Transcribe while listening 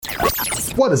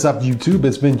What is up YouTube,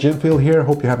 it's been Jimfield here,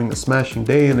 hope you're having a smashing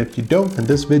day, and if you don't, then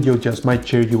this video just might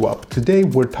cheer you up. Today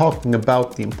we're talking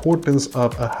about the importance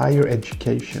of a higher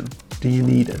education. Do you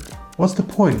need it? What's the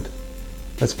point?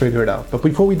 Let's figure it out. But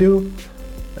before we do,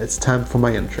 it's time for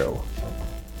my intro.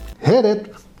 Hit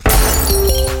it!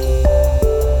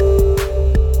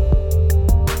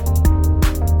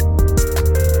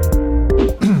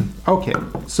 Okay,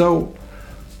 so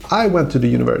I went to the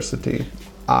university.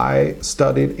 I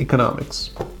studied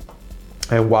economics.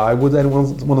 And why would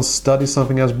anyone want to study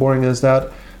something as boring as that?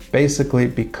 Basically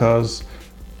because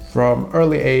from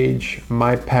early age,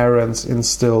 my parents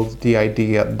instilled the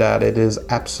idea that it is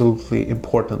absolutely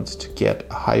important to get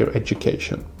a higher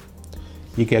education.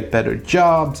 You get better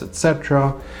jobs,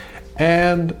 etc.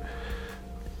 And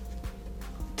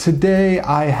today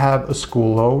I have a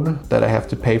school loan that I have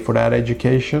to pay for that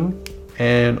education.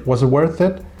 And was it worth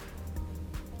it?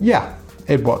 Yeah.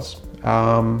 It was.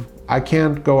 I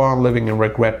can't go on living and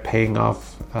regret paying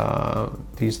off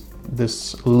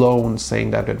this loan,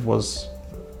 saying that it was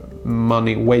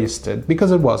money wasted,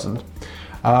 because it wasn't.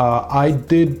 I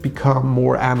did become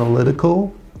more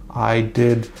analytical. I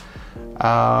did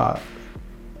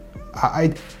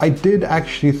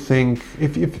actually think,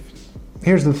 if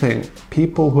here's the thing,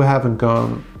 people who haven't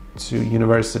gone to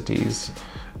universities,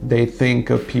 they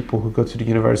think of people who go to the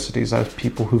universities as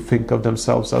people who think of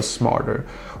themselves as smarter.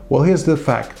 Well, here's the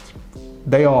fact.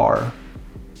 They are.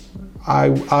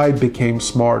 I became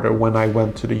smarter when I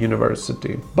went to the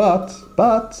university. But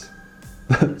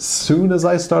as soon as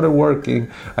I started working,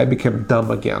 I became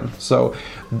dumb again. So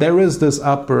there is this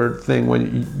upper thing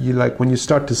when you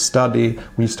start to study,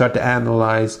 when you start to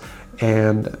analyze,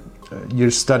 and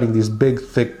you're studying these big,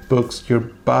 thick books, your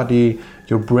body,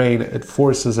 your brain, it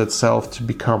forces itself to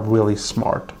become really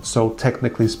smart. So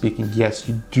technically speaking, yes,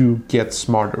 you do get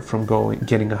smarter from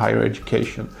getting a higher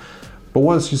education. But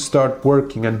once you start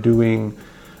working and doing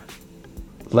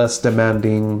less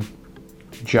demanding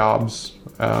jobs,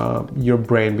 your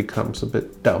brain becomes a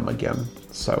bit dumb again.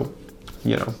 So,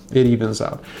 it evens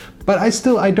out. But I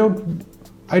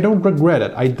don't regret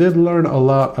it. I did learn a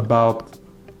lot about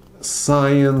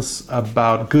science,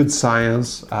 about good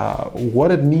science,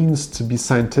 what it means to be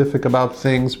scientific about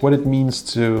things, what it means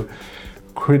to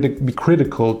be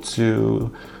critical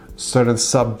to certain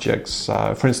subjects.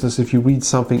 For instance, if you read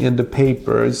something in the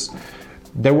papers,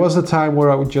 there was a time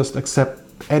where I would just accept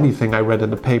anything I read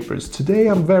in the papers. Today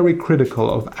I'm very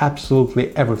critical of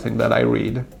absolutely everything that I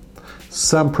read.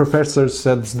 Some professor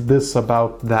said this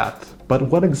about that, but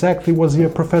what exactly was he a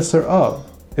professor of?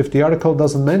 If the article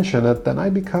doesn't mention it, then I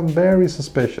become very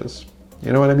suspicious.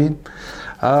 You know what I mean?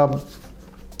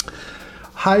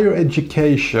 Higher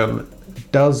education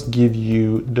does give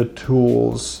you the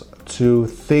tools to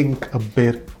think a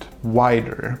bit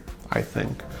wider, I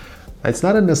think. It's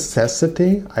not a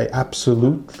necessity. I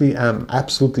absolutely am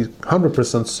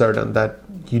 100% certain that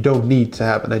you don't need to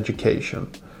have an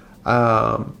education.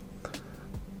 But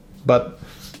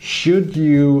should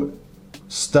you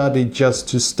study just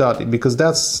to study? Because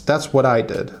that's what I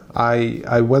did.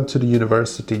 I went to the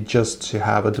university just to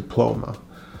have a diploma.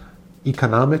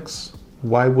 Economics,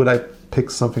 why would I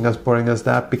pick something as boring as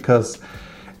that? Because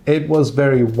it was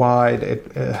very wide.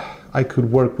 I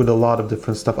could work with a lot of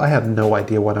different stuff. I had no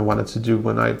idea what I wanted to do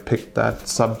when I picked that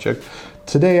subject.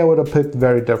 Today I would have picked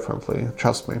very differently,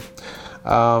 trust me.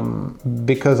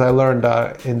 Because I learned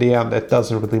that in the end it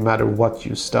doesn't really matter what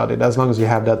you studied. As long as you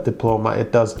have that diploma,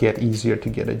 it does get easier to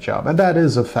get a job. And that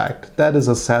is a fact. That is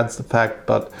a sad fact,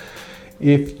 but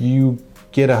if you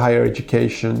get a higher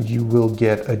education, you will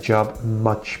get a job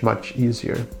much, much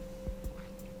easier.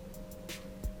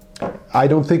 I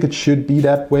don't think it should be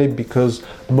that way, because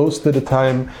most of the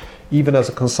time, even as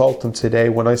a consultant today,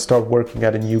 when I start working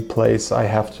at a new place, I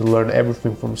have to learn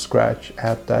everything from scratch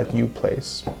at that new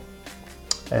place.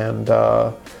 And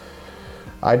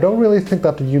I don't really think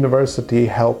that the university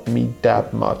helped me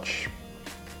that much.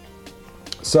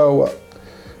 So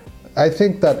I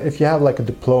think that if you have like a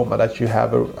diploma, that you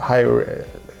have a higher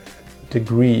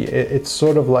degree, it's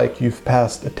sort of like you've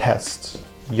passed a test.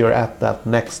 You're at that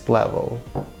next level.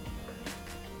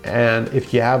 And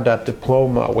if you have that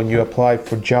diploma, when you apply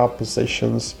for job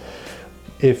positions,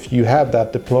 if you have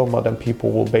that diploma, then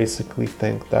people will basically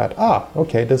think that,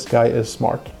 okay, this guy is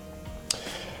smart.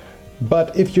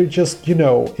 But if you're just,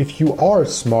 if you are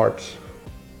smart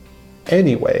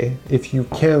anyway, if you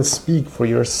can speak for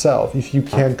yourself, if you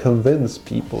can convince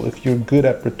people, if you're good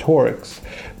at rhetorics,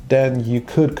 then you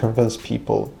could convince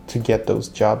people to get those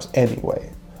jobs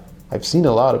anyway. I've seen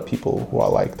a lot of people who are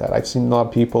like that. I've seen a lot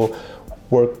of people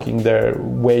working their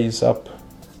ways up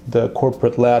the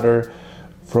corporate ladder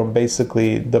from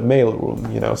basically the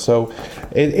mailroom, you know. So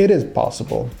it is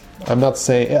possible. I'm not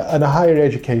saying, and a higher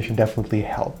education definitely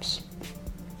helps.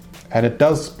 And it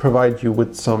does provide you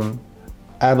with some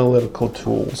analytical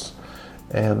tools.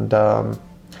 And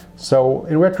so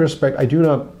in retrospect, I do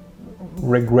not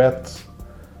regret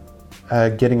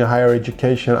getting a higher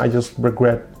education. I just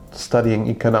regret studying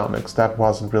economics. That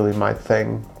wasn't really my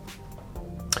thing.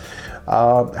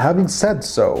 Having said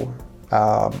so,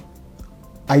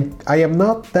 I am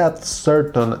not that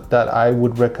certain that I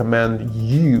would recommend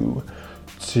you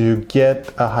to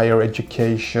get a higher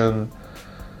education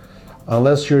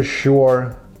unless you're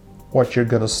sure what you're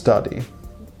going to study.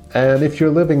 And if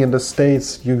you're living in the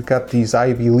States, you've got these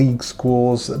Ivy League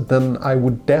schools, then I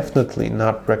would definitely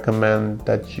not recommend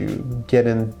that you get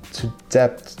into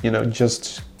depth, you know,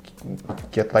 just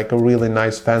get like a really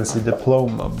nice fancy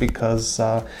diploma, because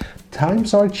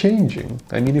times are changing.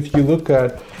 I mean, if you look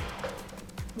at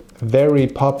very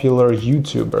popular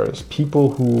YouTubers,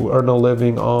 people who earn a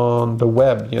living on the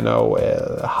web, you know,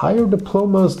 higher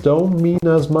diplomas don't mean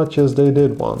as much as they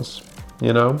did once,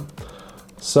 you know?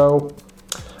 So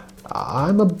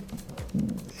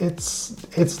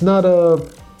it's not a,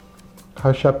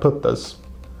 how should I put this?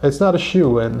 It's not a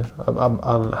shoe-in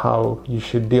on how you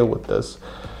should deal with this.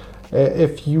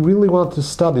 If you really want to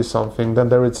study something, then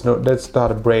that's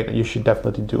not a brainer. You should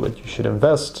definitely do it. You should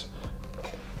invest.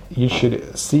 You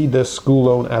should see the school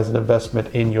loan as an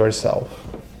investment in yourself,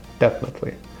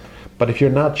 definitely. But if you're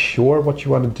not sure what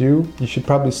you want to do, you should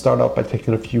probably start out by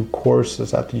taking a few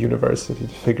courses at the university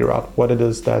to figure out what it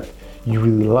is that you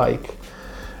really like.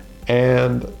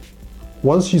 And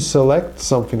once you select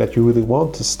something that you really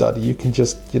want to study, you can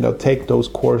just, you know, take those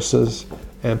courses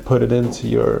and put it into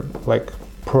your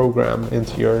program,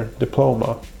 into your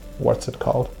diploma. What's it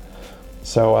called?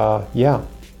 So yeah.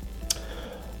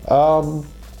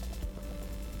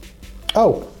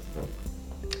 Oh,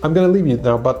 I'm gonna leave you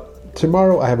now, but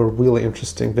tomorrow I have a really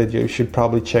interesting video. You should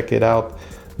probably check it out.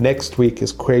 Next week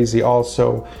is crazy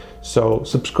also. So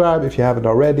subscribe if you haven't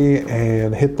already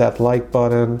and hit that like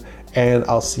button, and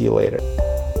I'll see you later.